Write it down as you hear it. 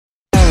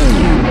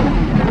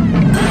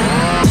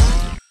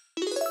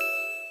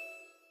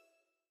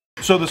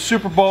So the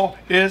Super Bowl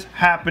is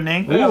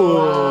happening.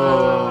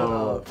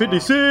 Ooh.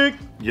 56.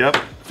 Yep.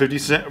 50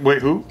 Cent.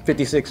 Wait, who?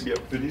 56. Yep,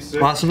 56.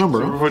 Well, that's the number.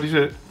 Super Bowl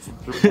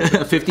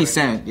 56. 50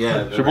 Cent,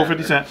 yeah. Super Bowl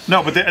 50 Cent.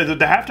 No, but the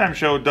halftime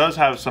show does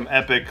have some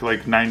epic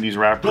like 90s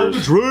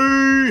rappers. Dre,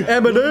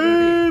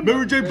 Eminem.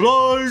 Mary J.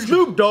 Blige,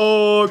 Snoop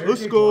Dogg.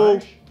 let's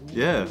go.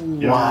 Yeah.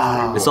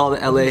 Wow. It's all the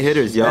LA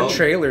hitters, yo. That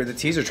trailer, the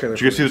teaser trailer.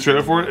 Did you guys see the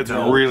trailer for it? It's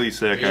really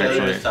sick,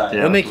 actually. Yeah,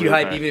 It'll make you really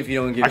hype nice. even if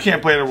you don't get. I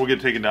can't play it or we'll get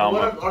taken down.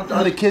 But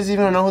Are the kids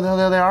even know who the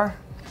hell they are?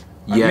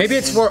 Yes. Maybe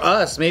it's for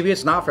us. Maybe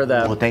it's not for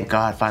them. Well, thank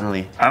God,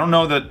 finally. I don't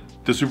know that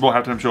the Super Bowl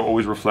halftime show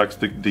always reflects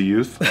the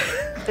youth.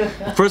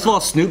 First of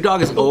all, Snoop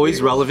Dogg is always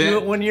Do it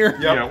relevant. 1 year.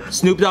 Yeah.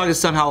 Snoop Dogg is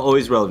somehow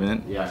always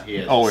relevant. Yeah, he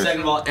is. Always.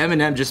 Second of all,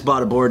 Eminem just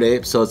bought a Bored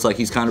Ape, so it's like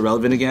he's kind of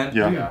relevant again.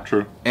 Yeah,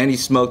 true. And he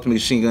smoked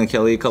Machine Gun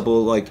Kelly a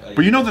couple like.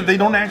 But you know that they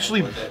don't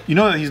actually, you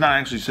know that he's not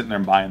actually sitting there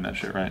buying that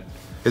shit, right?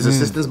 His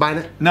assistant's buying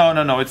it?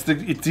 No. It's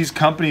these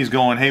companies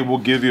going, hey, we'll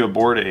give you a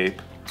Bored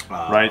Ape,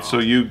 right? So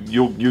you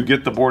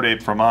get the Bored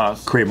Ape from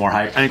us. Create more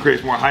hype. And it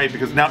creates more hype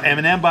because now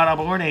Eminem bought a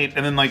Bored Ape,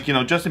 and then like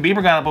Justin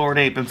Bieber got a Bored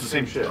Ape, and it's the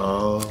same shit.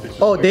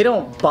 Oh, they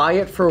don't buy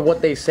it for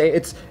what they say.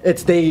 It's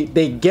they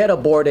get a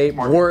Bored Ape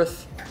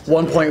worth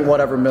 1 point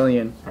whatever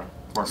million.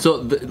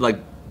 So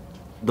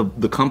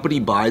the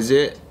company buys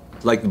it,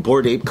 like the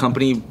Bored Ape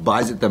company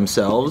buys it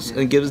themselves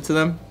and gives it to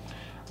them.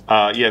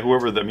 Yeah,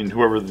 whoever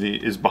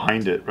is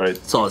behind it, right?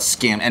 It's all a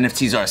scam.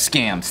 NFTs are a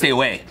scam. Stay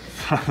away.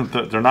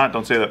 They're not.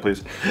 Don't say that,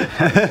 please.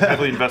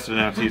 Heavily invested in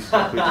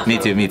NFTs.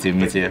 Me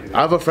too. I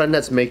have a friend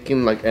that's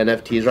making like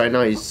NFTs right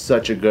now. He's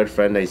such a good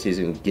friend that he's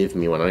gonna give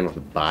me one. I don't even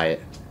have to buy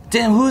it.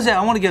 Damn, who's that?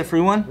 I want to get a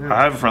free one.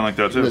 I have a friend like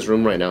that He's in too, this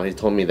room right now. He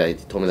told me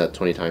that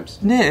 20 times.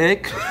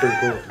 Nick.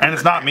 and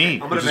it's not me,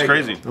 which is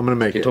crazy. I'm gonna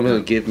make He it. told me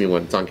to give me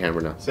one. It's on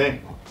camera now.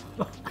 Same.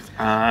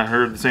 I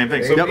heard the same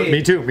thing. Yep,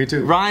 me too. Me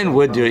too. Ryan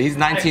would do it. He's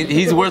 19.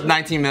 He's worth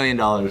 $19 million.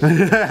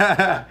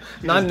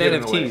 Not in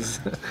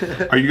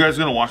NFTs. Are you guys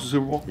gonna watch the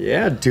Super Bowl?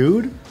 Yeah,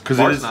 dude. Because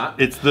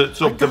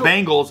the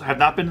Bengals have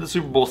not been to the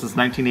Super Bowl since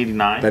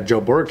 1989. That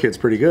Joe Burrow kid's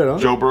pretty good, huh?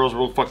 Joe Burrow's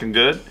real fucking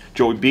good.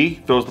 Joey B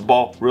throws the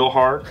ball real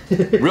hard,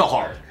 Real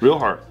hard. real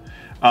hard.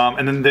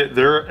 And then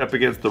they're up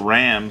against the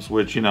Rams,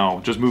 which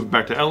just moved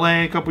back to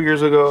LA a couple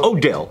years ago.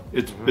 Odell.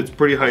 It's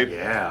pretty hype.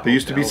 Yeah, They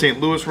used to be St.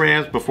 Louis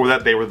Rams. Before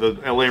that, they were the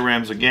LA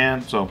Rams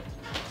again. So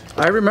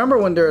I remember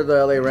when they're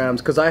the LA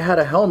Rams because I had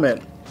a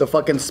helmet, the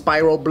fucking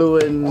spiral blue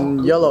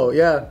and yellow.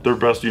 Yeah. their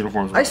best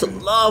uniforms. I used to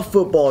love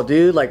football,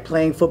 dude. Like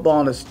playing football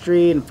on the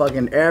street and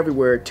fucking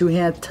everywhere.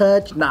 Two-hand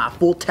touch,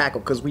 full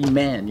tackle, cause we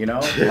men, And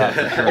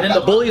then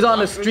the bullies on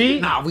the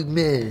street, we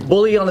men.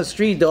 bully on the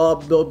street,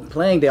 they'll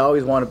playing. They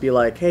always want to be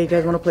like, hey, you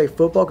guys want to play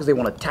football? Cause they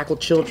want to tackle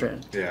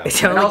children. Yeah. It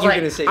sounded And I like was you were like,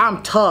 gonna say.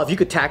 I'm tough. You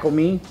could tackle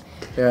me.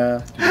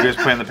 Yeah. Did you guys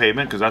play on the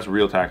pavement? Because that's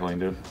real tackling,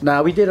 dude.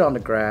 Nah, we did it on the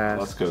grass.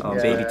 That's good. Oh,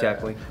 Yeah. baby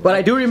tackling. But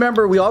I do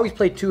remember we always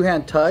played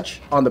two-hand touch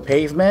on the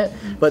pavement,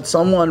 but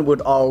someone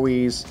would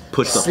always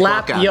Push the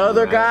slap fuck out the of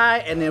other you, right? guy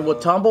and then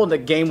would tumble and the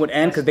game would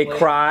end because they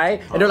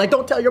cry and they're like,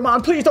 don't tell your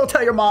mom, please don't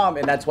tell your mom,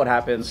 and that's what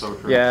happens. So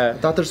true. Yeah. I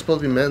thought they're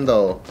supposed to be men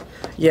though.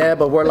 Yeah,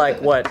 but we're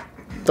like, what,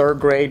 third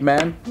grade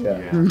men?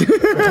 Yeah.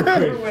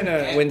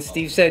 When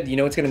Steve said,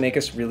 what's gonna make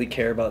us really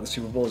care about the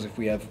Super Bowl is if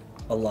we have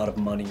a lot of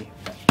money.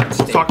 Let's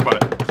talk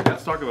about it.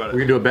 Let's talk about We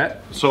it. can do a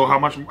bet. So how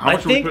much? I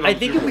should we think put on I the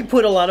think Super if we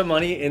put a lot of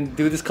money and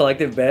do this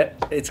collective bet,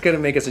 it's gonna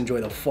make us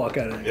enjoy the fuck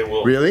out of Bowl? it. It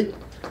will. Really?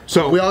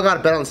 So We all got to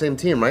bet on the same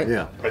team, right?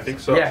 yeah. I think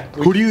so.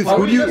 Who do you? Are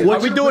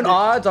What's we your doing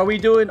odds? Are we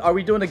doing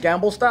the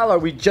gamble style? Or are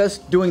we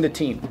just doing the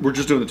team? We're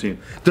just doing the team.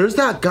 There's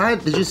that guy.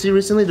 Did you see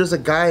recently? There's a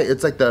guy.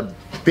 It's like the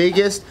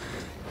biggest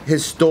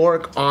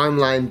historic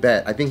online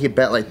bet. I think he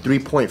bet like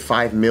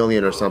 3.5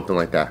 million or something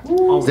like that.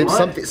 His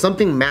name's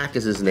something Mac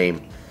is his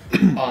name.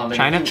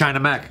 China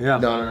Mac? Yeah.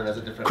 No, that's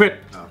a different.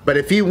 Crip. But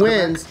if he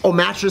wins,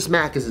 Mattress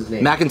Mac is his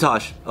name.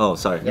 Macintosh. Oh,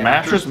 sorry.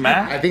 Mattress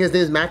Mac. I think his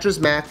name is Mattress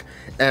Mac,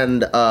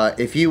 and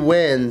if he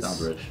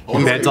wins,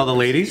 He beds all the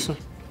ladies.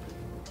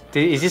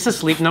 Is this a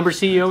Sleep Number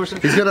CEO or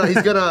something? he's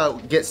gonna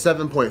get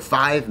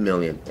 7.5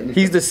 million.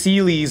 He's the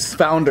Sealy's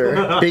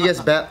founder.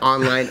 Biggest bet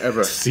online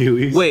ever.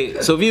 Seaweed.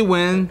 Wait, so if he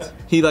wins,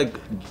 he like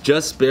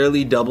just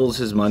barely doubles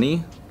his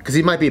money? Because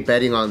he might be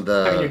betting on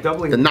you're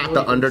doubling not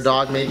the the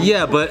underdog, maybe.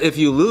 Yeah, but if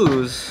you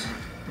lose,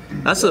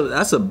 that's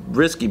a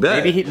risky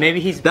bet. Maybe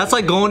he's. That's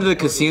like going to the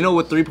casino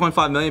with 3.5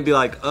 million and be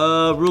like,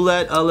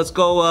 roulette, let's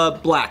go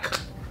black.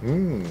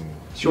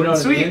 Short and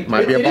sweet.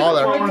 Might be a That's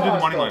why I baller. want to do the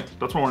money line.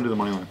 That's why I want to do the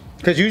money line.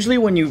 Because usually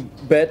when you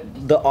bet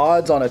the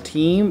odds on a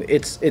team,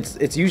 it's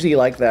usually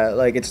like that.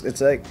 Like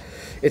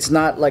it's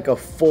not like a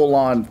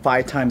full-on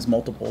 5 times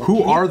multiple.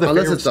 Who are the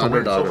Unless favorites it's the to win?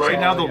 underdog. Right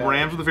now, the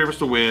Rams are the favorites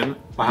to win.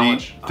 How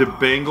much? The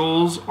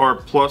Bengals are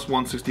plus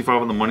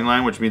 165 on the money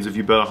line, which means if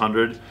you bet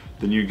 100,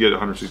 then you get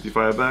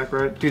 165 back,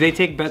 right? Do they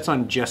take bets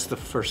on just the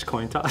first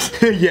coin toss?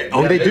 Yeah.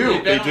 Oh, they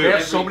do. They do. They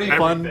have so many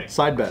fun Everything.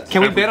 side bets.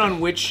 Can we bet on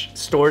which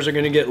stores are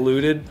gonna get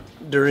looted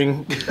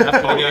during after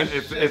Oh the yeah, game?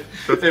 if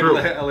that's true.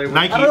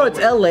 Nike. I don't know. It's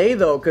LA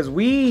though, because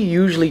we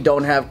usually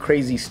don't have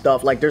crazy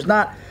stuff. Like there's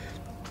not.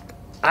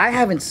 I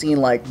haven't seen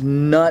like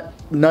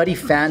nutty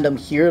fandom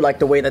here like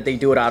the way that they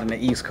do it out in the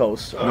East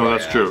Coast. No,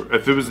 that's true.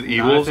 If it was the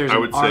Eagles, There's I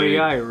would an say.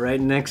 REI right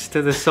next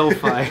to the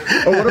SoFi.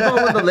 Oh, what about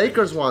when the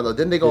Lakers won though?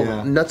 Didn't they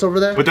go nuts over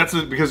there? But that's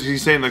because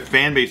he's saying the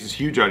fan base is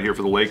huge out here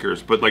for the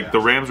Lakers. But like the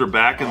Rams are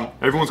back, and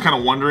everyone's kind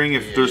of wondering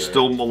if there's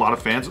still a lot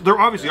of fans. There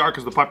obviously are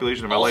because the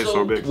population of LA is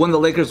so big. When the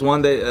Lakers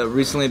won, they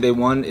recently they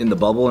won in the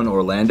bubble in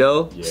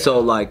Orlando. So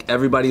like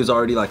everybody was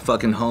already like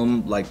fucking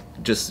home, like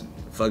just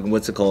fucking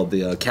what's it called,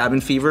 the cabin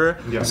fever.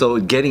 So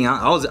getting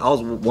out, I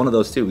was one of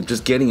those too.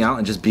 Just getting out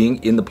and just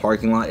being in the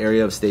parking lot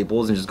area of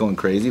Staples and just going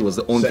crazy was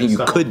the only thing you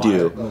could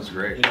do. That was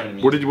great. You know what I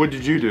mean? What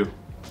did you do?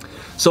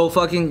 So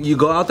fucking, you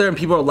go out there and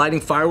people are lighting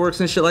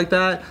fireworks and shit like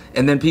that,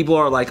 and then people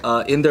are like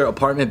in their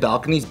apartment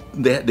balconies.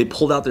 They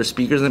pulled out their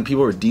speakers and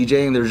people were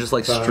DJing. There was just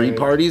like street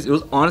parties. It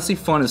was honestly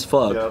fun as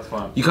fuck. Yeah, that's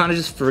fun. You kind of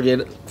just forget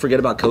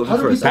about COVID How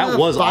do for a people second. have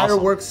was awesome.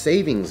 fireworks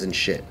savings and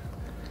shit?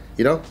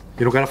 You know?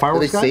 You don't got a Do they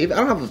fireworks guy? save? I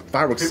don't have a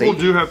fireworks People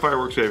savings. do have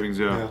fireworks savings,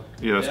 yeah,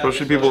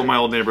 especially people in my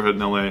old neighborhood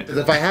in LA.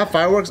 If I have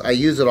fireworks, I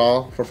use it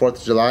all for 4th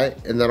of July,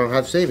 and I don't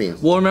have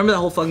savings. Well, remember that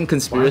whole fucking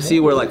conspiracy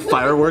where like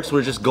fireworks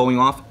were just going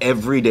off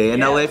every day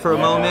in LA for a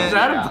moment?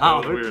 That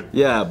was weird.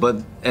 Yeah,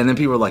 and then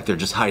people were like, they're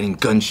just hiding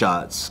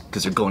gunshots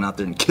because they're going out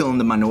there and killing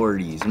the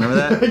minorities. Remember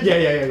that?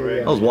 Yeah.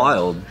 That was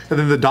wild. And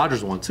then the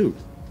Dodgers won too.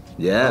 At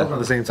Yeah.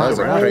 the same That time, was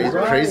a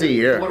right? crazy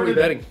year. What are we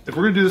betting? If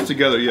we're gonna do this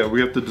together, yeah, we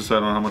have to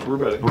decide on how much we're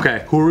betting.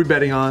 Okay, who are we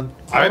betting on?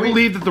 I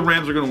believe that the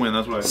Rams are gonna win.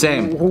 That's what I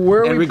think. Same.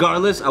 Where are And we-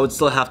 regardless, I would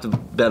still have to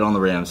bet on the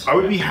Rams. I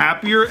would be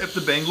happier if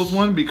the Bengals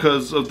won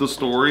because of the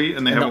story,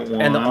 and they haven't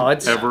won And the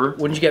odds? ever.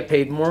 Wouldn't you get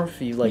paid more if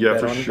you like Yeah,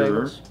 bet for on the sure.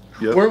 Bengals?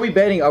 Yep. Where are we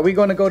betting? Are we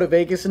going to go to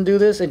Vegas and do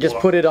this and just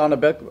put it on a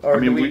bet? Or I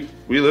mean, do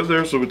we live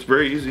there, so it's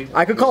very easy.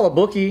 I could call a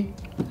bookie.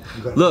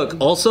 Look,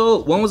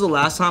 also, when was the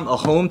last time a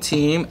home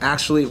team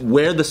actually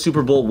where the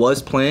Super Bowl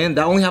was playing?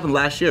 That only happened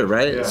last year,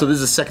 right? Yeah. So this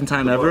is the second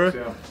time ever.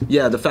 Bucks,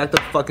 Yeah, the fact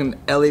that fucking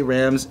LA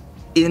Rams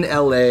in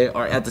LA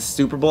are at the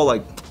Super Bowl,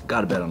 like,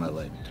 gotta bet on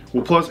LA.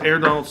 Well, plus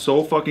Aaron Donald's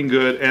so fucking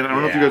good, and I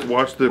don't know if you guys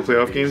watched the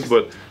playoff games,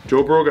 but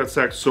Joe Burrow got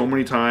sacked so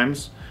many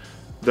times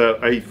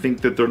that I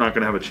think that they're not going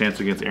to have a chance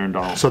against Aaron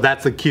Donald. So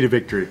that's the key to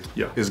victory.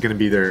 Yeah. Is going to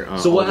be their.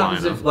 So what O-line,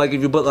 happens huh? if, like,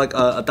 if you put like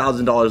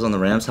 $1,000 on the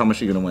Rams? How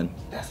much are you gonna win?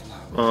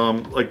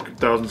 Like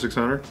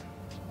 1,600.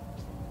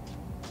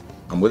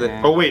 I'm with it.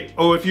 Oh wait.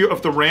 Oh, if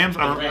the Rams,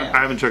 I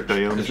haven't checked that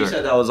yet. Let me You check.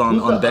 said that was on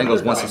the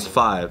Bengals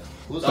 165.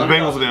 The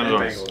Bengals are the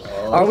underdogs.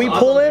 Are we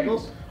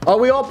pulling? Are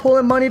we all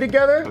pulling money I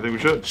together? think we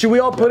should. Should we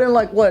all put in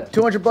like what,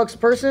 $200 a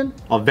person?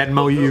 I'll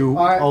Venmo you.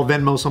 All right. I'll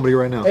Venmo somebody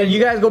right now. And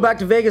you guys go back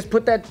to Vegas,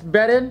 put that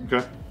bet in.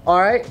 Okay. All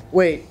right.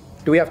 Wait.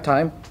 Do we have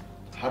time?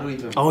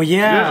 Oh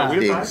yeah.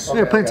 we have time.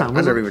 Yeah, plenty of time.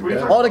 I never even did.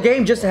 Oh, the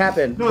game just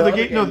happened. No, the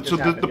game. No, so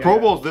the Pro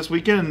Bowl's this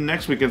weekend, and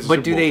next weekend's the But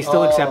Super do Bowl. they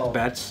still accept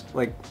bets?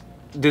 Like,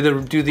 do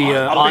the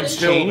odds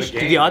change? Do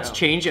the odds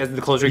change as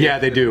the closer? Yeah,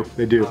 they do.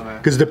 They do.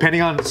 Because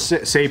depending on,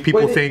 say,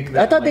 people Wait, think.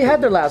 I thought they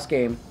had their last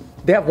game.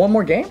 They have one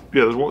more game?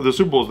 Yeah, the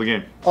Super Bowl's the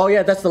game. Oh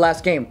yeah, that's the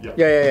last game.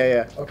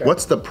 Yeah. Okay.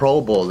 What's the Pro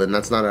Bowl? Then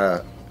that's not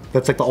a.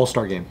 That's like the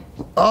All-Star game.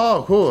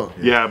 Oh, cool.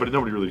 Yeah, but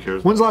nobody really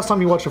cares. When's the last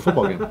time you watched a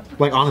football game?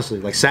 Like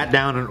honestly, like sat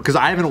down and because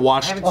I haven't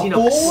watched. seen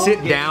a sit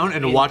full down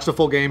game and watch the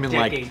full game in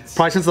like decades.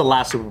 probably since the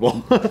last Super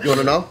Bowl. You want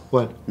to know?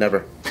 What?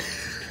 Never.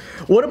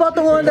 What about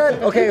the one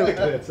that?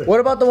 Okay.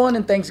 What about the one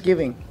in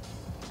Thanksgiving?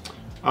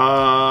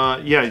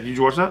 Yeah, did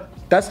you watch that?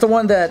 That's the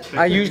one that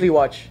I usually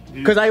watch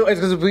because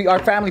our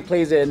family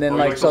plays it, and then you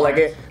like like so the like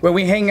Lions? when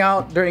we hang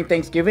out during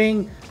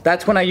Thanksgiving,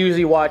 that's when I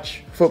usually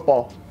watch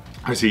football.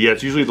 I see. Yeah,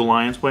 it's usually the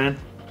Lions playing.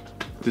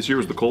 This year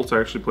was the Colts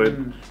actually played,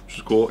 which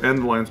is cool, and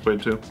the Lions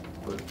played too.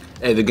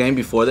 Hey, the game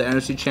before the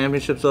NFC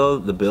Championships though,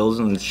 the Bills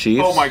and the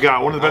Chiefs. Oh my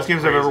God, one of the best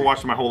games I've ever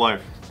watched in my whole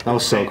life. That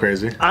was so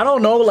crazy. I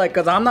don't know, like,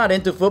 cause I'm not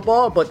into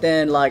football, but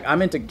then like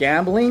I'm into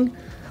gambling.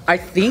 I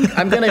think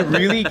I'm gonna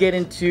really get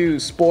into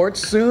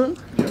sports soon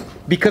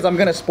because I'm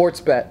gonna sports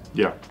bet.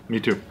 Yeah, me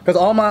too. Cause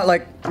all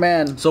my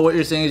man, So what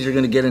you're saying is you're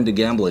gonna get into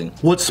gambling?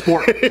 What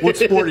sport? What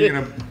sport are you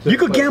gonna? you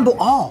could gamble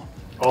all.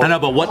 I know,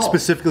 but what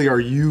specifically are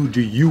you? Do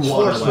you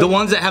want? The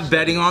ones that have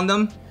betting on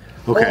them?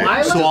 Okay,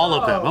 I so like- all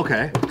of them.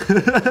 Okay.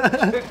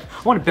 I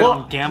want to bet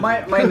on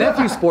gambling. My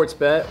nephew sports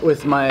bet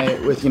with my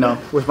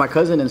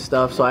cousin and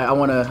stuff, so I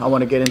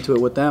wanna get into it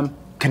with them.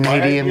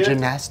 Canadian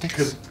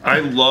gymnastics.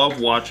 I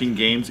love watching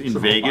games in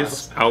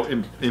Vegas, out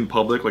in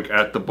public, like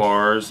at the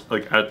bars,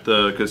 like at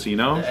the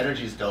casino.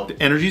 Energy's dope.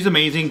 The energy's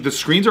amazing. The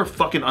screens are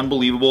fucking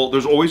unbelievable.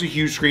 There's always a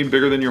huge screen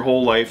bigger than your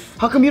whole life.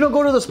 How come you don't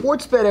go to the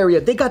sports bet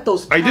area? They got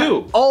those. I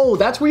do. Oh,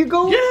 that's where you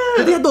go?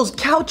 Yeah. They have those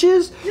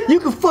couches.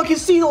 You can fucking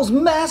see those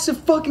massive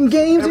fucking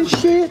games and You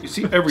shit.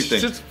 see everything.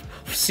 Just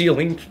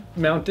ceiling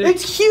mounted.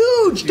 It's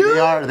huge, dude.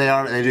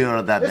 They do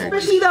are that big.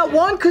 Especially that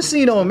one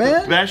casino,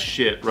 man. Best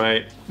shit,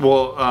 right?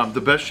 Well,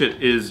 the best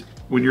shit is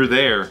when you're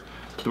there.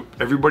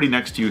 Everybody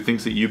next to you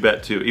thinks that you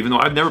bet too, even though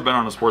I've never been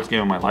on a sports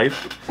game in my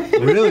life.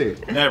 Really?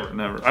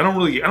 Never. I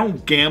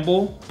don't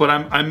gamble, but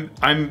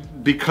I'm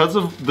because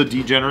of the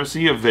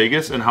degeneracy of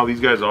Vegas and how these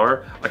guys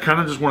are. I kind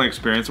of just want to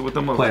experience it with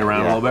them. Play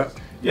around a little bit.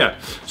 Yeah.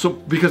 So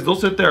because they'll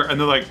sit there and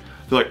they're like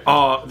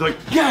They're like,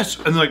 yes,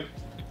 and they're like,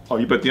 oh,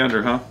 you bet the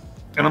under, huh?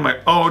 And I'm like,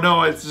 oh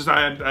no, it's just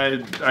I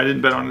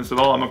didn't bet on this at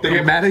all. I'm like, They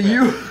get mad at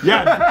you?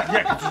 yeah,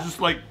 because it's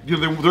just like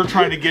they're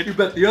trying to get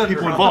bet the under,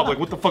 people huh? involved. Like,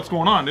 what the fuck's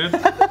going on, dude?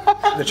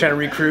 They're trying to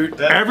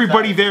recruit.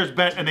 Everybody there's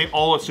bet, and they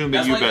all assume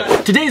that you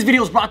bet. Today's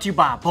video is brought to you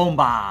by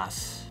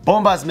Bombas.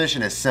 Bomba's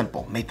mission is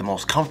simple. Make the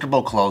most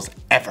comfortable clothes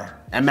ever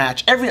and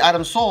match every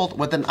item sold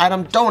with an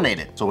item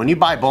donated. So when you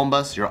buy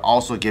Bombas, you're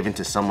also giving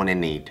to someone in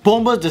need.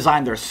 Bombas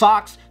designed their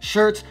socks,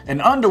 shirts,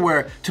 and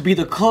underwear to be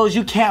the clothes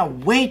you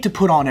can't wait to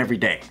put on every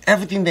day.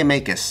 Everything they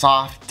make is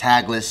soft,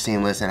 tagless,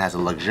 seamless, and has a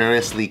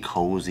luxuriously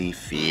cozy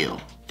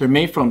feel. They're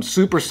made from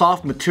super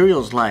soft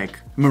materials like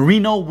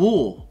merino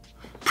wool,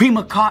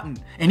 Prima cotton,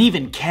 and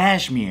even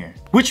cashmere,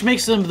 which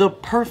makes them the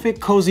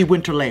perfect cozy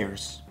winter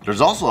layers. There's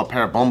also a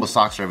pair of Bomba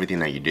socks for everything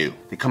that you do.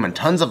 They come in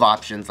tons of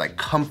options like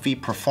comfy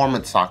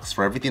performance socks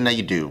for everything that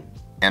you do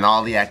and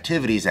all the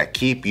activities that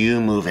keep you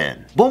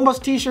moving.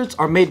 Bombas t-shirts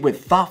are made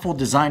with thoughtful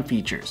design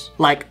features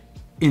like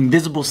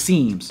invisible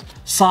seams,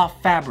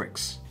 soft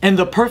fabrics, and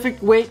the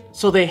perfect weight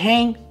so they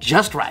hang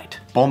just right.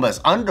 Bomba's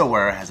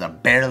underwear has a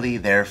barely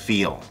there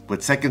feel.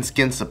 With second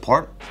skin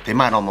support, they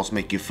might almost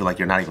make you feel like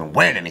you're not even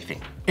wearing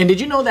anything. And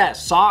did you know that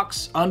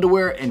socks,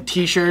 underwear, and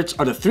t-shirts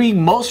are the 3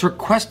 most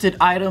requested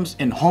items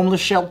in homeless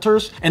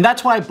shelters? And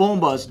that's why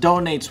Bombas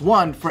donates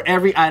 1 for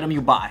every item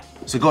you buy.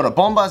 So go to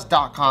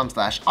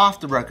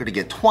bombas.com/offtherecord to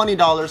get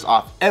 $20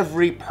 off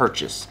every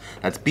purchase.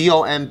 That's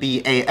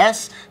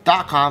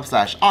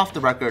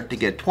bombas.com/offtherecord to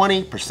get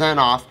 20%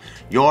 off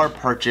your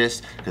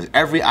purchase, because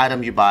every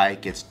item you buy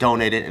gets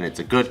donated and it's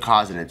a good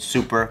cause and it's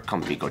super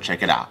comfy. Go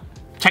check it out.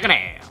 Check it out.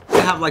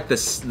 To have like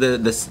this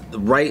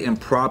right and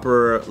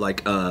proper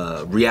like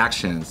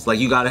reactions. Like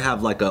you gotta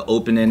have like a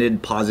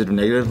open-ended positive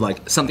negative.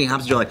 Like something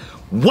happens, you're like,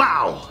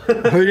 wow.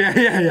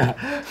 yeah.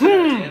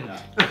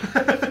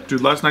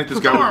 Dude, last night this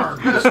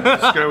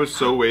guy was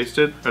so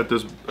wasted at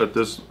this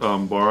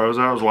bar I was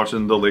at. I was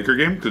watching the Laker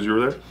game because you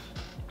were there,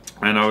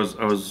 and it was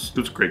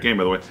a great game,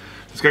 by the way.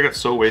 This guy got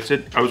so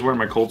wasted. I was wearing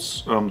my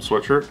Colts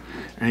sweatshirt,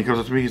 and he comes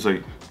up to me. He's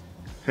like,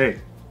 "Hey,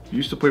 you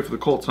used to play for the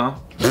Colts, huh?"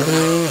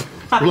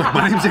 Look,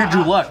 my name's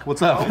Andrew Luck.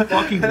 What's up? How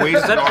fucking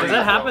wasted are Does you,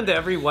 that happen bro? to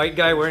every white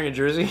guy wearing a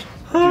jersey?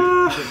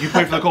 You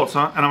play for the Colts,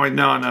 huh? And I'm like,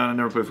 no, I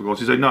never played for the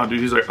Colts. He's like, no, dude.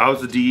 He's like, I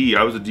was the DE.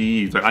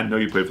 He's like, I know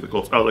you played for the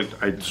Colts. I was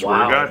like, I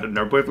swear to God, I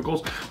never played for the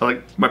Colts. I was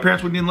like, my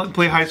parents wouldn't even let me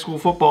play high school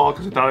football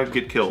because I thought I'd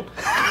get killed.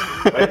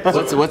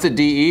 What's a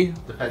DE?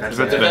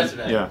 Defensive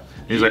end. Yeah.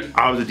 He's like,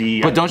 I was a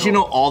DE. But don't you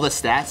know all the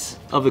stats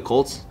of the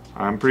Colts?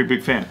 I'm a pretty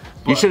big fan.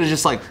 You should have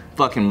just like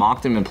fucking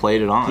mocked him and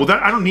played it on. Well,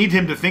 I don't need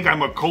him to think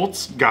I'm a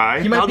Colts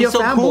guy. He might That'd be a so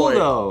cool fanboy.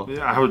 though.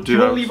 Yeah, I would do You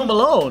that. won't leave him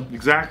alone.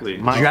 Exactly.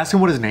 Did you ask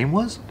him what his name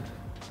was?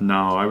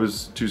 No, I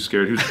was too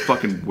scared. He was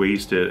fucking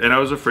wasted. And I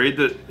was afraid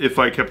that if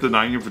I kept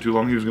denying him for too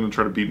long, he was going to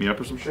try to beat me up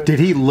or some shit. Did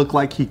he look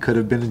like he could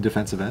have been in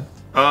defensive end?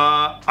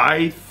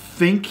 I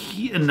think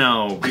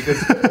no,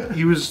 because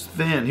he was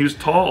thin. He was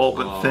tall,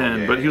 but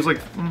thin. But he was like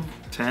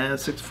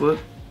 6 foot.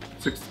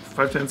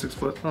 5'10", 6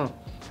 foot. Huh.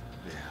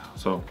 Yeah.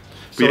 So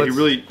he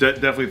really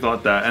definitely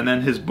thought that. And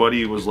then his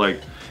buddy was like,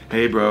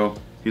 hey, bro.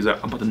 He's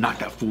like, I'm about to knock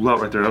that fool out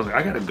right there. And I was like,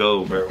 I gotta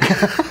go, bro.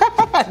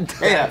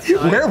 Damn.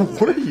 Where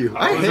were you?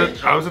 I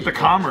was at the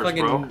Commerce,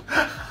 bro.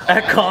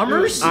 At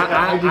Commerce?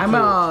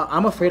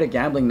 I'm afraid of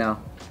gambling now.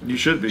 You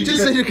should be. You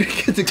said you're gonna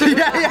get to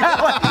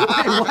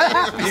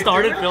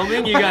Started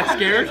filming, you got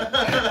scared?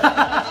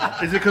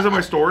 Is it because of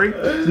my story?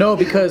 No,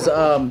 because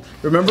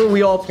remember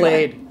we all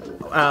played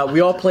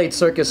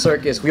Circus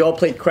Circus. We all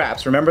played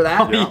craps. Remember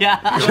that?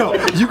 Yeah. Yo,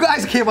 you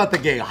guys came out the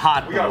gate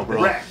hot, bro.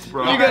 Wrecked,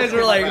 bro. You guys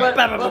were like,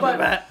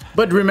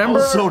 But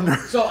remember, so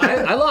nervous. so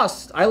I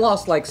lost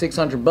like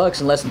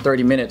 $600 in less than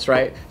 30 minutes,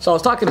 right? So I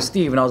was talking to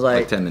Steve and I was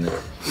like 10 minutes.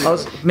 I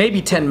was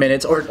maybe 10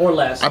 minutes or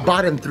less. I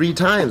bought him 3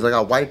 times. I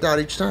got wiped out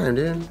each time,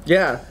 dude.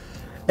 Yeah.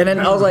 And then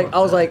I was like,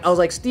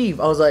 Steve,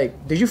 I was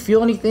like, did you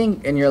feel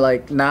anything? And you're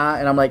like, nah.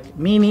 And I'm like,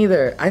 me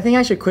neither. I think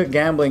I should quit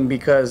gambling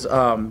because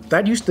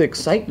that used to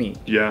excite me.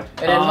 Yeah.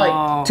 And then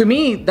like, to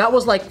me, that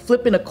was like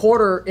flipping a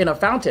quarter in a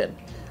fountain.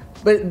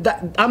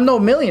 But I'm no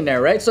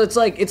millionaire, right? So it's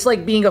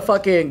like being a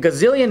fucking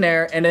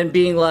gazillionaire and then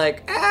being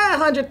like,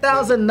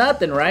 100,000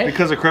 nothing, right?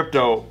 Because of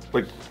crypto,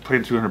 like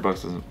paying $200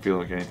 doesn't feel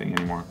like anything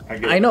anymore. I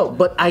get it. I know,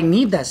 but I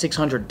need that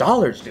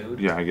 $600, dude.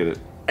 Yeah, I get it.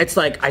 It's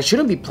like, I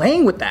shouldn't be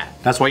playing with that.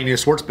 That's why you need a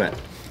sports bet.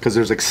 Because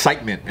there's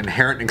excitement,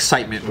 inherent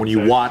excitement when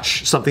you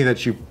watch something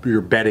that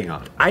you're betting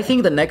on. I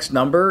think the next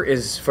number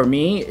is, for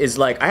me, is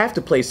like, I have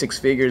to play 6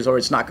 figures or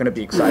it's not going to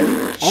be exciting.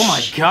 oh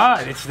my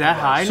god, it's that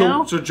high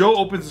now? So Joe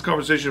opens this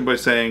conversation by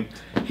saying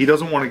he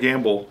doesn't want to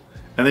gamble,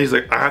 and then he's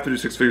like, I have to do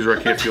 6 figures or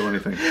I can't feel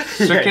anything.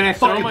 So can I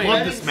throw fucking my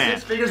love this man.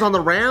 6 figures on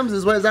the Rams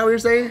is that what you're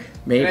saying?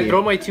 Maybe. Can I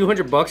throw my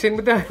 $200 in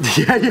with that?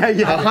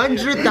 Yeah.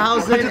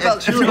 100,000 and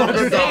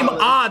 $200. Same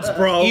odds,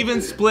 bro.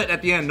 Even split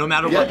at the end, no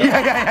matter what.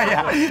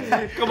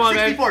 Come on,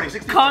 man.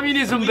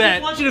 Communism I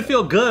bet. want you to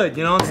feel good,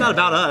 you know? It's not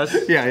about us.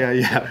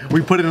 Yeah.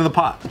 We put it in the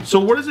pot. So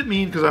what does it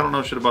mean? Because I don't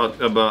know shit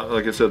about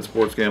like I said,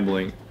 sports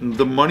gambling.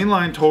 The money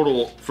line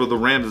total for the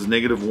Rams is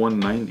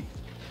 -190.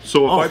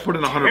 So if I put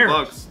in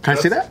 $100, Can I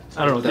see that?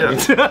 I don't know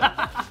what that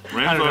means.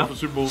 Rams are for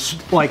Super Bowl.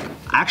 Like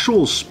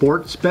actual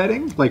sports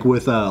betting, like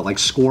with like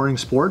scoring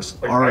sports,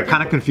 are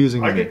kind of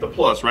confusing. I to me. get the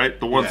plus, right?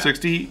 The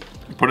 160. You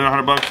put in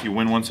 $100, you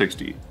win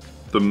 160.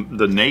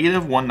 The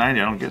negative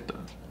 190, I don't get that.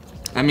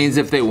 That means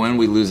if they win,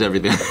 we lose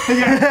everything.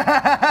 We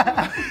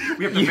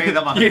have to pay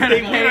them. You gotta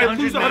pay I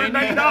lose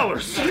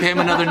 $190. Pay him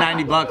another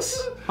 $90.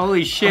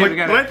 Holy shit! Like, we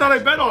but gotta. I thought I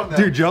bet on that.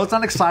 Dude, Joe's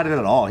not excited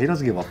at all. He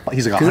doesn't give a.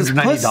 He's like It's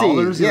 $190.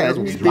 pussy. Yeah, He it's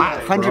doesn't give a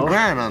 100 bro.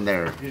 grand on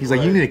there. He's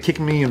like, you need to kick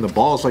me in the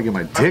balls so I get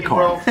my dick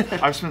Bro, hard.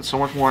 I've spent so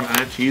much more on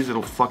that cheese,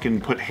 it'll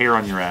fucking put hair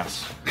on your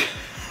ass.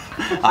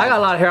 I got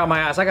a lot of hair on my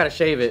ass. I gotta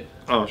shave it.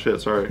 Oh shit,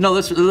 sorry. No,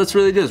 let's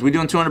really do this. We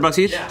doing $200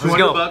 each? Let's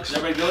go. Let's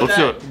do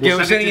it. Yeah,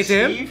 we're sending it to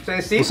him. Send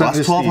it to Steve?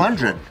 Plus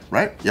 1,200,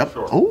 right? Yep.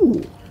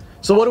 Oh.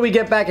 So what do we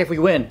get back if we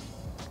win?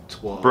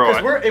 Bro,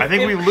 I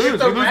think we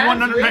lose. We lose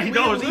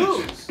 $190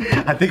 each.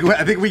 I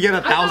think we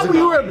get $1,000.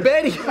 We were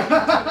betting.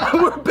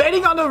 We're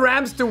betting on the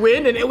Rams to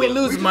win, and we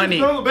lose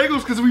money. No, the Bengals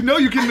because we know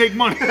you can make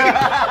money.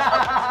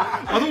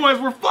 Otherwise,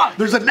 we're fucked.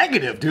 There's a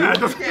negative, dude. That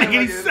doesn't make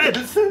any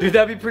sense. Dude,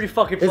 that'd be pretty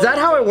fucking. Is that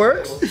how it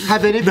works?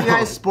 Have any of you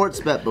guys sports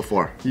bet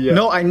before?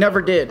 No, I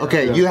never did.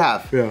 Okay, you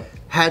have. Yeah.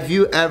 Have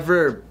you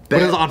ever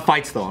But it's bet? on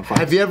fights though. On fights.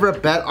 Have you ever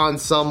bet on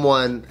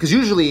someone? Because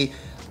usually,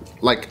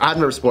 like I've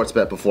never sports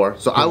bet before,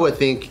 so I would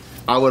think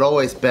I would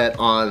always bet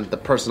on the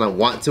person I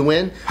want to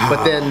win.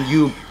 But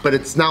then but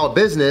it's now a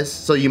business,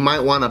 so you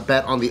might want to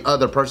bet on the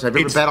other person. Have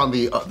you ever bet on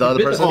the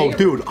other person? Oh,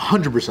 dude,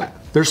 100%.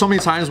 There's so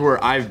many times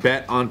where I've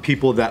bet on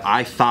people that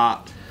I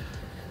thought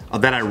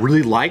that I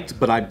really liked,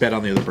 but I bet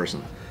on the other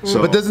person.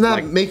 So, But doesn't that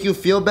like, make you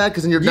feel bad?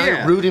 Because then you're Yeah.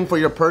 not rooting for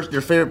your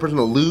favorite person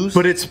to lose.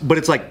 But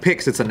it's like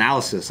picks. It's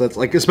analysis. That's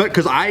like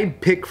because I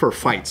pick for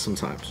fights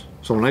sometimes.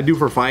 So when I do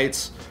for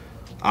fights,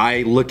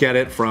 I look at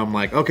it from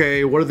like,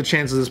 okay, what are the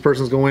chances this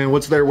person's going to win?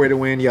 What's their way to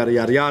win? Yada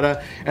yada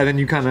yada, and then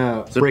you kind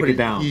of break it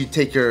down. You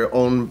take your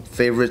own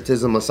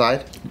favoritism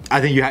aside. I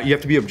think you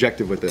have to be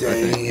objective with it.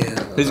 I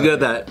think. He's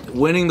good at that.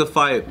 Winning the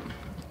fight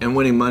and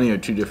winning money are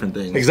two different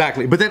things.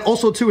 Exactly. But then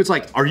also too, it's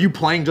like, are you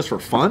playing just for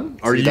fun?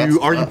 Are See, that's you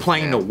tough,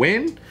 playing man. to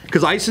win?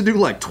 Because I used to do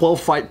like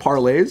 12 fight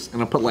parlays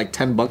and I put like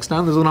 $10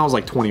 down. This is when I was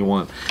like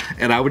 21,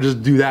 and I would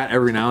just do that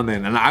every now and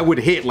then, and I would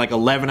hit like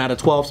 11 out of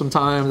 12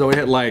 sometimes. I would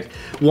hit like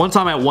one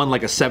time I won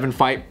like a 7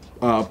 fight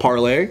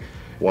parlay,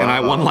 and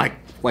I won like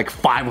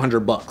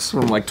 $500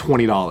 from like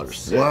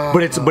 $20. Wow.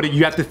 But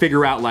you have to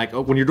figure out like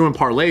when you're doing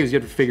parlays, you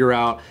have to figure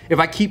out if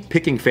I keep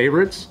picking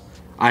favorites,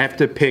 I have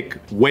to pick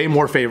way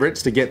more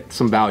favorites to get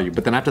some value,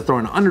 but then I have to throw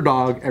an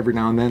underdog every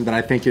now and then that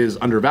I think is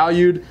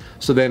undervalued,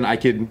 so then I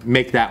can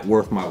make that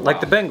worth my while.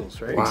 Like the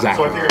Bengals, right? So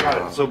Exactly. I think I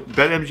got it. So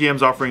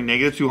BetMGM's offering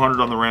negative 200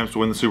 on the Rams to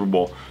win the Super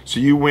Bowl. So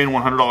you win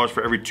 $100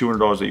 for every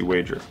 $200 that you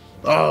wager.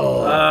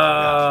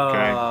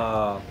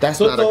 That's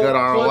not a good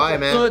ROI,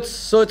 man.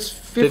 So it's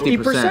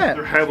 50%.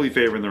 They're heavily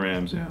favoring the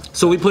Rams, yeah.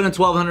 So we put in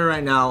 $1,200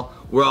 right now.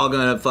 We're all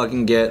gonna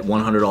fucking get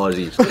 $100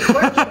 each.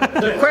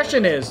 The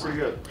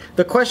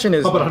question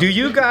is, do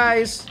you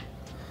guys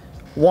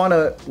want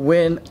to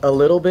win a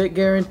little bit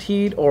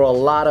guaranteed or a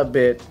lot of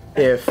bit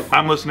if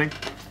I'm listening.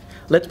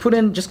 let's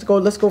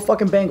go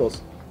fucking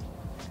Bengals.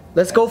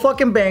 Let's go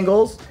fucking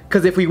Bengals,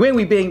 because if we win,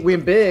 we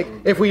win big.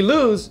 If we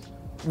lose,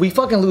 we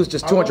fucking lose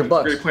just $200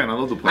 bucks. Great plan. I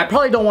love the I plan.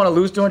 probably don't want to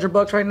lose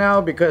 $200 right now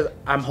because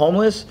I'm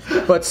homeless,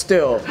 but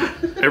still.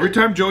 Every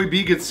time Joey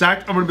B gets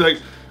sacked, I'm gonna be like,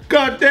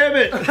 God damn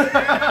it!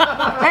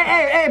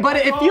 Hey, but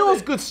it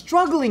feels good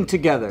struggling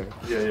together.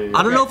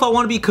 I don't know if I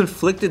want to be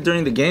conflicted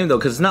during the game though,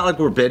 because it's not like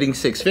we're betting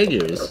 6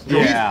 figures.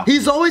 Yeah.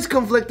 He's always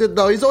conflicted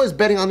though. He's always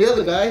betting on the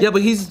other guy. Yeah,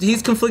 but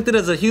he's conflicted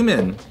as a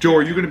human. Joe,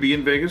 are you gonna be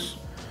in Vegas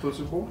for the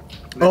Super Bowl?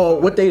 Oh,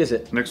 what date is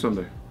it? Next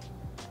Sunday.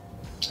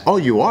 Oh,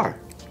 you are.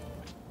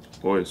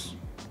 Boys,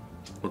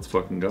 let's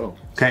fucking go.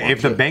 Okay,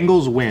 if the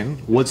Bengals win,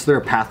 what's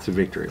their path to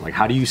victory? Like,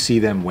 how do you see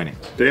them winning?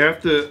 They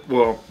have to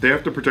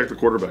protect the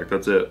quarterback.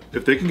 That's it.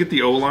 If they can get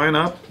the O-line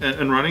up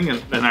and running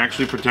and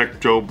actually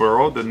protect Joe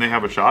Burrow, then they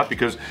have a shot,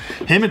 because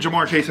him and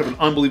Jamar Chase have an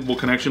unbelievable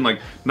connection.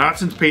 Like, not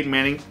since Peyton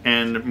Manning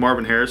and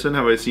Marvin Harrison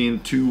have I seen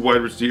a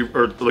wide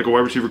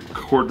receiver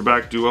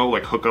quarterback duo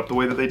like hook up the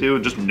way that they do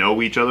and just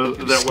know each other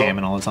that well.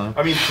 Scamming all the time.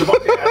 I mean,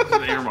 Devontae Adams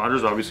and Aaron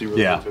Rodgers obviously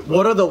really Yeah. good too,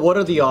 What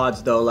are the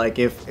odds though? Like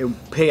if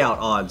payout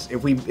odds,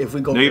 if we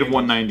go negative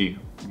 190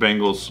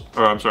 Bengals,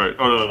 or I'm sorry,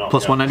 no.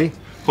 Plus 190?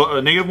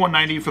 Negative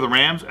 190 for the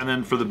Rams, and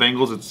then for the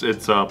Bengals,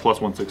 it's plus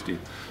 160.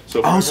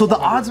 So Oh, so the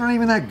odds aren't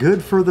even that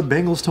good for the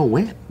Bengals to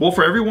win. well,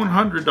 for every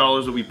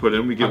 $100 that we put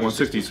in, we get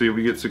 160. So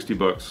we get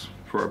 $60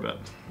 for our bet.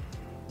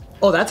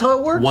 Oh, that's how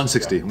it works.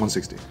 160.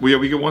 We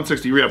get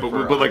 160. Yeah,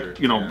 but like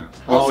yeah.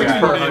 all 60 yeah.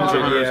 per in,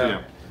 so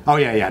Yeah. Oh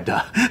yeah,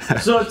 duh.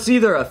 So it's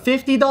either a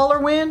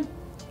 $50 win.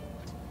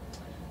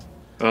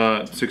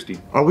 60.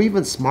 Are we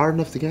even smart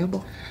enough to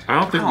gamble? I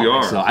don't think we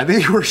are. So I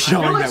think we're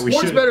showing that we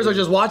Sports should. bettors are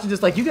just watching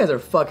this like you guys are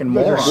fucking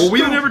morons. Well,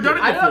 we've never done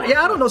it before.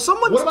 I don't know.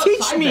 Someone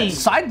teach me.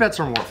 Side bets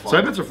are more fun.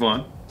 Side bets are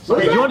fun.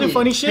 Hey, you want to do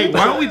funny shit?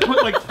 Why don't we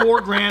put like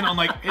 $4 grand on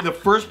like the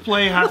first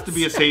play has to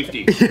be a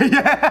safety?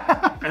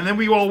 and then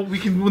we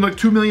can win like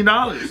 $2 million.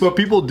 But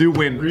people do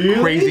win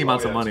crazy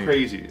amounts of money. It's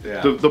crazy.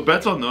 Yeah. The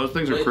bets on those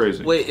things are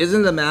crazy. Wait,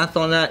 isn't the math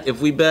on that?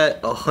 If we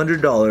bet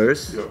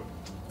 $100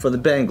 for the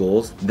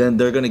Bengals, then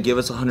they're gonna give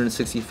us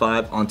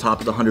 165 on top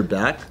of the 100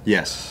 back.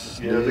 Yes.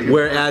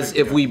 Whereas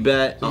if we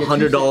bet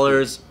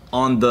 $100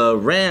 on the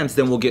Rams,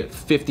 then we'll get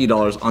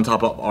 $50 on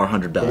top of our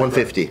 100 back.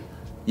 150.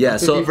 Yeah.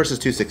 50 So versus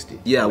 260.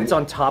 yeah, It's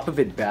on top of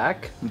it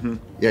back.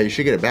 Yeah, you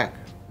should get it back.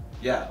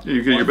 yeah.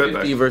 You get your bet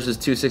back. 150 versus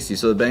 260.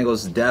 So the Bengals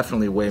is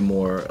definitely way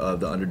more of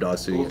the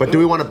underdogs. To But do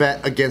we want to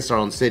bet against our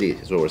own city?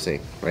 Is what we're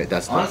saying, right?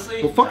 That's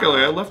honestly, Well, fuck LA.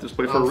 I left this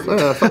place for a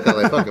reason. fuck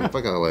LA.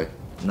 Fuck LA.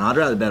 no, I'd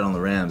rather bet on the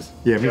Rams.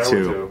 Yeah, me Yeah,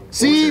 too.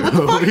 See, what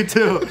the fuck? Me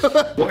too.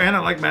 Well, and I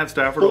like Matt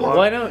Stafford a lot.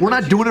 Why don't? We're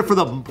not doing it for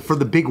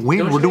the big win.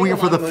 Don't We're you doing make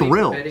it for a the lot of money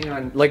thrill. betting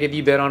on, like if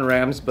you bet on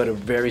Rams, but a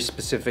very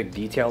specific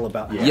detail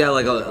about. Yeah,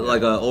 like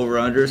a over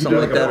under or something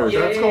like that. Or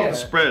That's Yeah, called yeah. the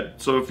spread.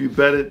 So if you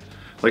bet it,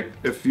 like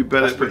if you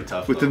bet That's it pretty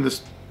tough, within though.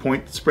 this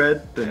point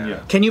spread, then yeah.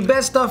 Can you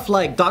bet stuff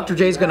like Dr.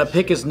 J's gonna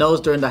pick his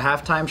nose during the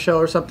halftime show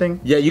or something?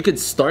 yeah, you could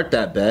start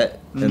that bet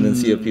and then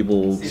see if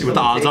people. See what the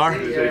odds are?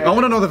 I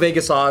want to know the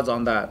Vegas odds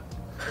on that.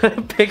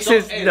 Picks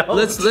his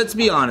nose. Let's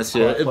be honest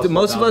here. If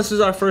most of us is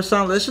our first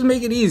time, let's just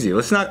make it easy.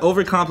 Let's not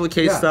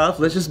overcomplicate stuff.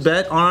 Let's just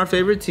bet on our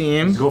favorite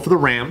team. Go for the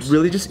Rams.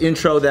 Really, just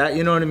intro that.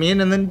 You know what I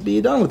mean, and then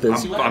be done with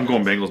this. I'm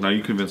going Bengals now.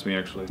 You convinced me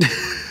actually.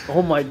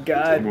 Oh my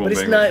god! Well, But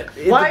it's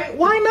Bengals. not.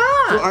 Why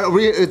not? Are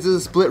we? Is this a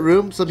split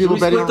room? Some people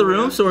We betting split the on-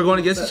 room, so we're going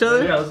against each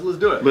other. Yeah, let's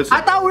do it. Listen,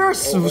 I thought we were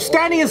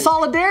standing in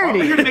solidarity.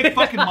 you're gonna make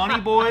fucking money,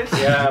 boys.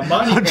 Yeah,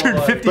 money.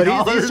 $150.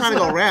 But he's trying to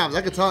go Rams.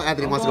 I could tell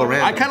Anthony wants to go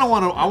Rams. I kind of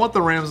want to. I want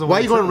the Rams. To Why are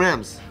win you going too.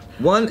 Rams?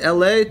 One,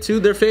 LA. Two,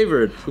 they're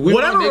favored. We want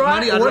Whatever, to make right?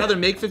 money. I'd What- rather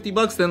make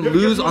 $50 than Guess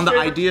lose who's on the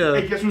favored? idea.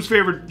 Hey, guess who's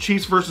favored?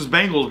 Chiefs versus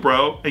Bengals,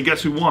 bro. And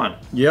guess who won?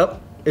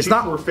 Yep. It's People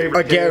not were favored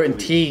a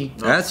guarantee.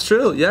 That's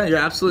true. Yeah, you're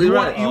absolutely You,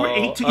 right. won, you were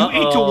 8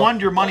 to 1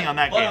 your money on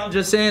that But game. I'm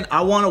just saying,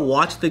 I want to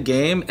watch the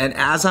game, and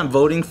as I'm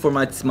voting for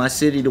my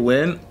city to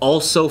win,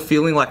 also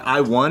feeling like I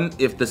won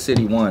if the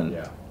city won.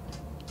 Yeah.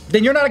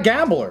 Then you're not a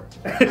gambler.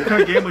 What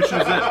kind of gambling shit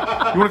is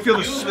that? You want to feel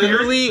the spirit?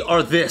 Literally,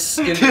 or this.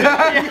 Okay.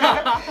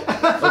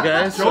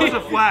 Show us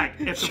a flag.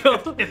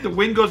 If the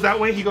wind goes that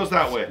way, he goes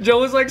that way. Joe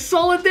was like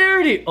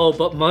solidarity. Oh,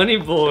 but money,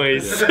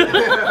 boys.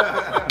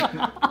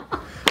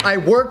 I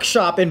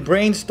workshop and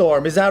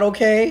brainstorm. Is that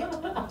okay?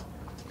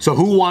 So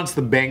who wants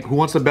the bank? Who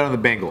wants to bet on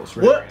the Bengals?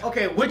 Right? What?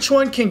 Okay, which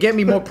one can get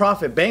me more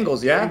profit?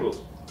 Bengals, yeah?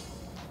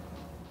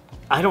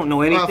 I don't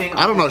know anything.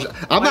 I don't know.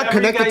 I'm not Whatever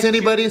connected you guys to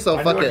anybody, so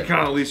I fuck know I can it.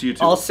 count at least you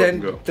two. I'll Fucking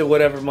send go. the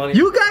whatever money.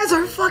 You guys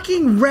are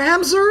fucking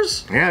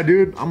Ramsers? Yeah,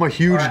 dude. I'm a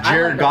huge Alright, I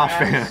Jared like Goff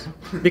the fan. Rams.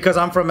 Because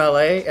I'm from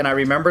LA and I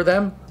remember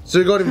them. So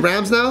you're going to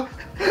Rams now?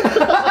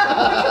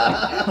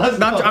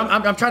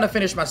 I'm trying to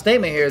finish my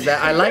statement here is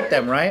that I like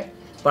them, right?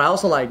 But I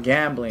also like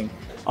gambling.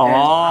 And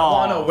I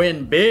want to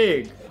win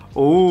big.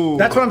 Ooh.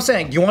 That's what I'm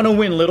saying. Do you want to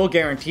win little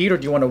guaranteed or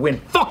do you want to win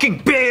fucking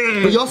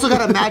big? But you also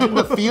gotta imagine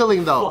the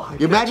feeling, though.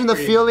 You imagine the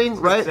feeling,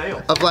 right?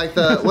 Of like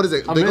the what is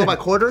it? They go by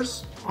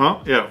quarters. Huh?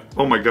 Yeah.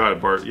 Oh my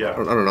God, Bart. Yeah. I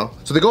don't know.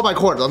 So they go by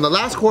quarters. On the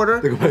last quarter,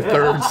 They go by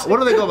thirds. what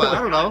do they go by? I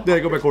don't know. They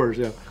go by quarters.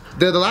 Yeah.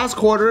 The last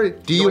quarter,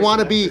 do you want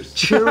to be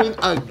cheering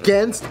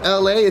against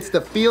LA? It's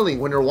the feeling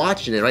when you're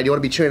watching it, right? You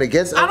want to be cheering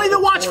against. I don't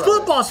even watch or-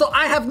 football, so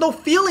I have no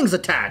feelings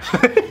attached.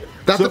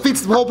 That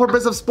defeats the whole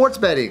purpose of sports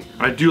betting,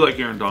 I do like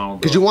Aaron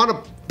Donald. because you want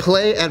to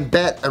play and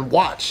bet and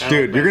watch.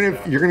 Dude,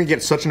 you're gonna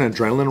get such an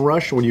adrenaline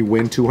rush when you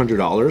win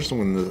 $200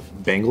 when the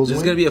Bengals This is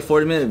win. gonna be a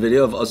 40-minute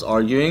video of us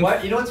arguing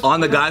What? You know what's on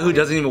the guy who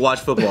doesn't even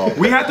watch football.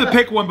 We have to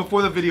pick one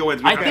before the video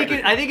ends. I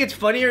think it's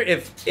funnier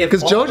if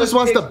Because all Joe of us just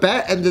wants to pick-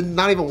 bet and then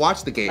not even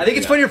watch the game. I think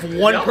it's funnier if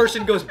one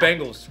person goes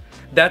Bengals.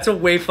 That's a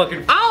way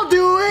fucking. I'll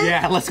do it.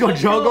 Yeah, let's go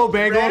Joe go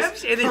Bengals.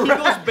 Rams, and then he goes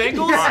Bengals,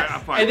 Alright, I'm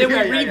fine. and then we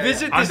Yeah, yeah, yeah,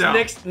 revisit I'm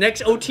this down.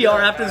 next OTR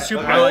after the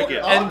Super I Bowl, like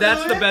it. and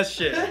that's the best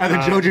shit. And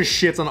then Joe just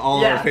shits on all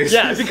of our faces.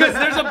 Yeah, because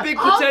there's a big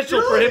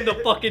potential for him to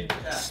fucking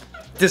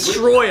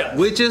destroy us.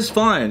 Which is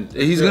fine.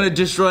 He's gonna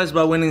destroy us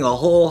by winning a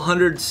whole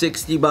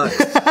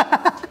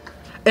 $160.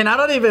 And I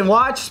don't even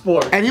watch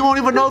sports. And he won't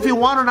even know if he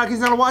won or not. 'Cause he's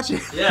not gonna watch it.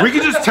 We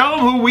can just tell him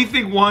who we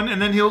think won,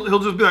 and then he'll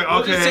just be like,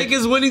 Just take okay.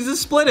 his winnings and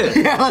split it.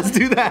 Yeah, let's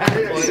do that.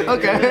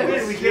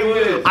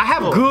 I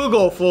have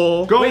Google,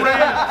 fool. Go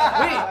Rams.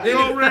 Wait,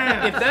 Go then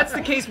Rams. if that's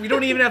the case, we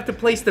don't even have to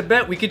place the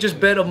bet. We could just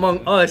bet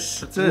among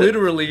us.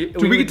 Literally.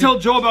 Dude, we can tell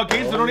Joe about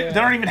games that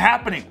aren't even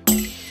happening.